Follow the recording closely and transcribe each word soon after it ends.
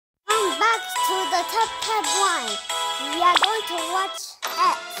top one. We are going to watch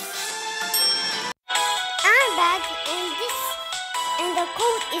X. I'm back, and the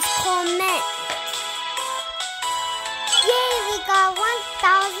code is comment. Yay, we got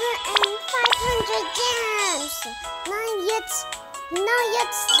 1,500 gems. Now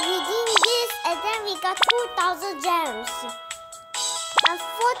let's redeem this, and then we got 2,000 gems.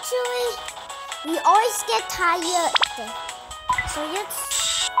 Unfortunately, we always get tired. So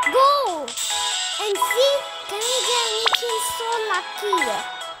let's go and see, can we get anything so lucky?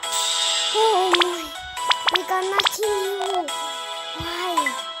 Oh my, we got nothing new. Why?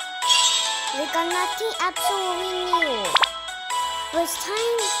 We got nothing absolutely new. But it's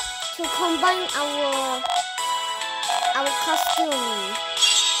time to combine our costume.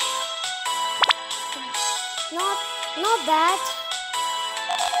 Not bad.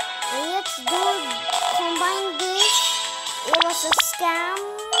 And let's combine this. It was a scam.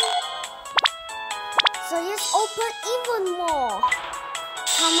 So let's open even more.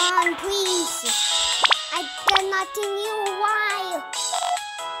 Come on, please. I got nothing new. Why?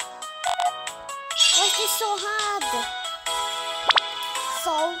 Why is this so hard?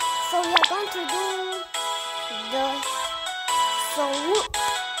 So we are going to do we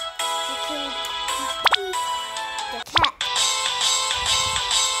can defeat the cat.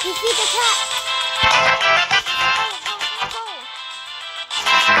 Defeat the cat. Go.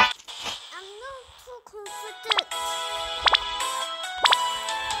 I'm not too confident.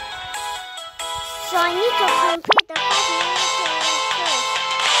 So I need to complete the 5 million characters.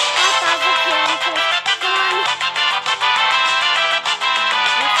 5,000 characters. Come on.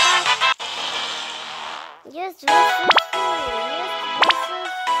 Yes, versus who? Yes, versus.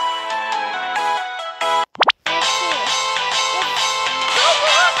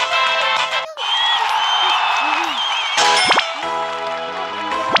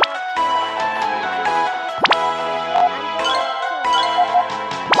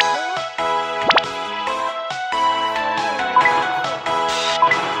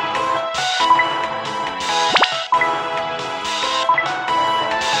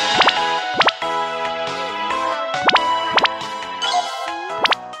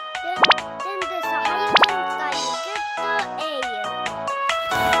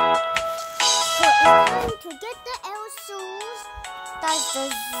 To get the L shoes, that's the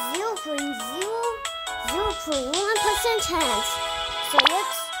 0.001% chance. So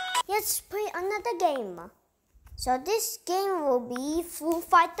let's play another game. So this game will be Foo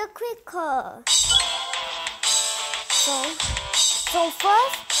Fight the Clicker. So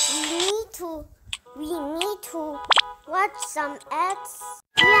first we need to watch some ads.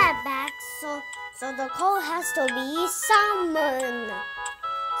 Back. So the code has to be salmon.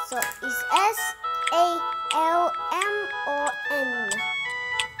 So it's SALMON.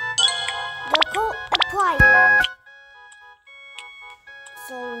 The code applied.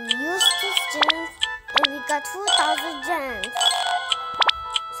 So we use this gems and we got 2,000 gems.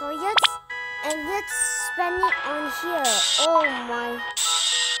 So let's spend it on here. Oh my.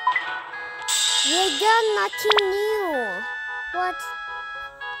 We got nothing new. What?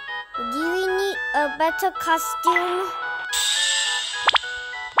 Do we need a better costume?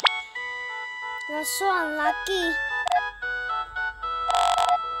 You're so unlucky.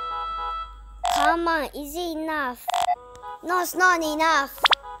 Come on, is it enough? No, it's not enough.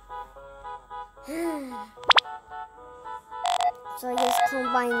 So let's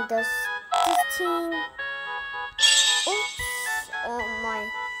combine this team. Oops. Oh my.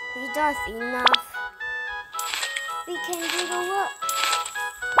 We don't have enough. We can do the work.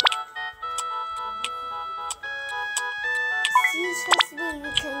 Seriously, we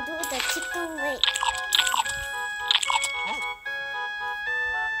can do the chicken leg.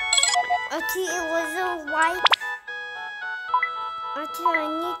 Until it wasn't white. Until I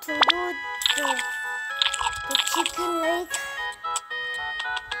need to do the chicken leg.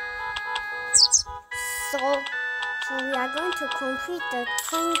 So we are going to complete the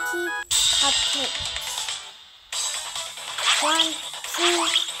 20 cupcakes. 1, 2,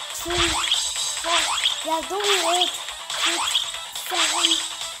 3, 4. We are doing it. 6, 7,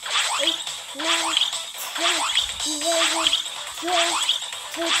 8, 9, 10, 11, 12,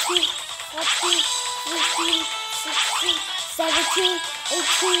 13, 14, 15, 16, 17,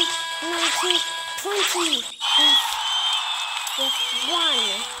 18, 19, 20. Just one.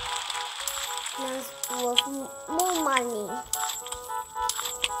 Now with more money.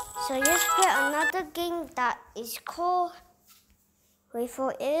 So let's play another game that is called, wait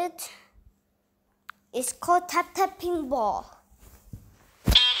for it. It's called Tap Tap Pinball.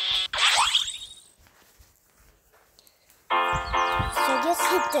 So just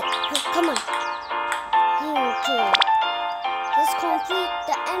hit it. Come on. Okay. Let's complete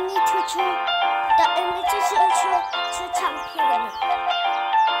the amateur champion.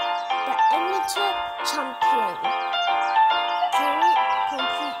 The amateur champion. Can we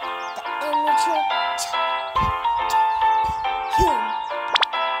complete the amateur champion?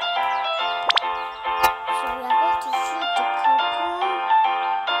 So we are going to shoot the couple.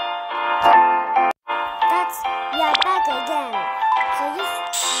 We are back again. So let's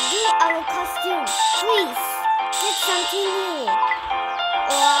do our costume. Please, get something new.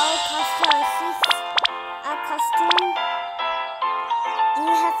 Or our costume. Do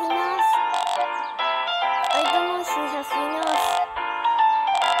you have enough? I don't know if we have enough.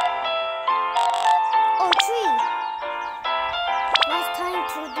 Oh, 3. Now it's time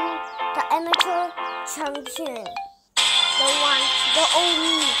to do the amateur champion. The one, the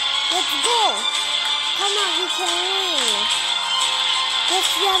only. Let's go. Come on, we can win. Yes,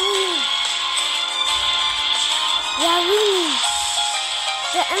 we are winning. We are winning.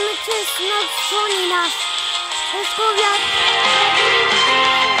 The amateur is not strong enough. Let's go, we are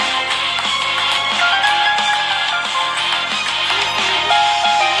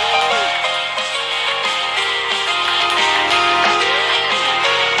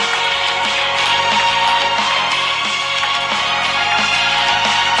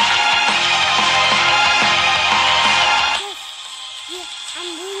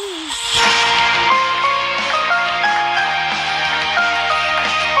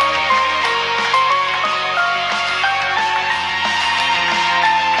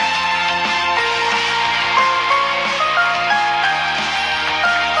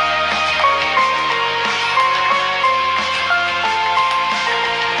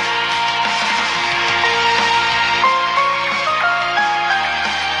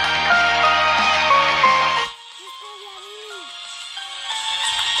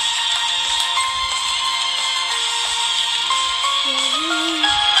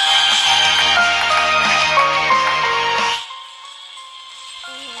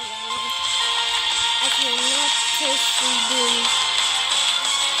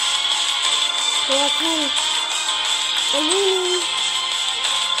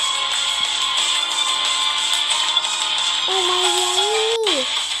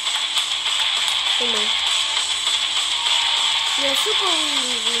You're super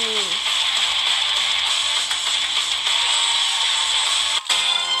winning.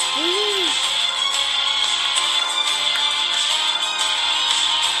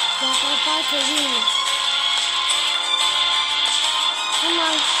 You're about to win. Come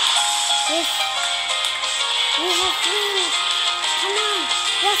on. Yes. We have win. Come on.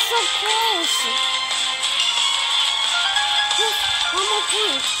 You're so close. Yes. One more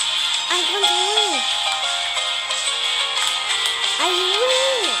point. I'm going to win. I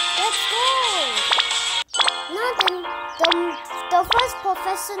win! Let's go! Now the first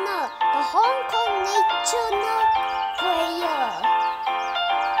professional, the Hong Kong national player.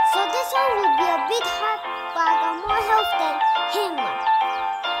 So this one will be a bit hard, but I got more health than him.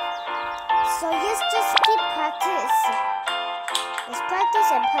 So let's just keep practice. Let's practice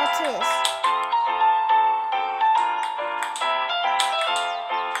and practice.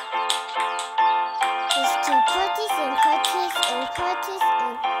 Let's keep practice and practice and practice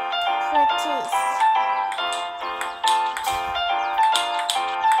and practice.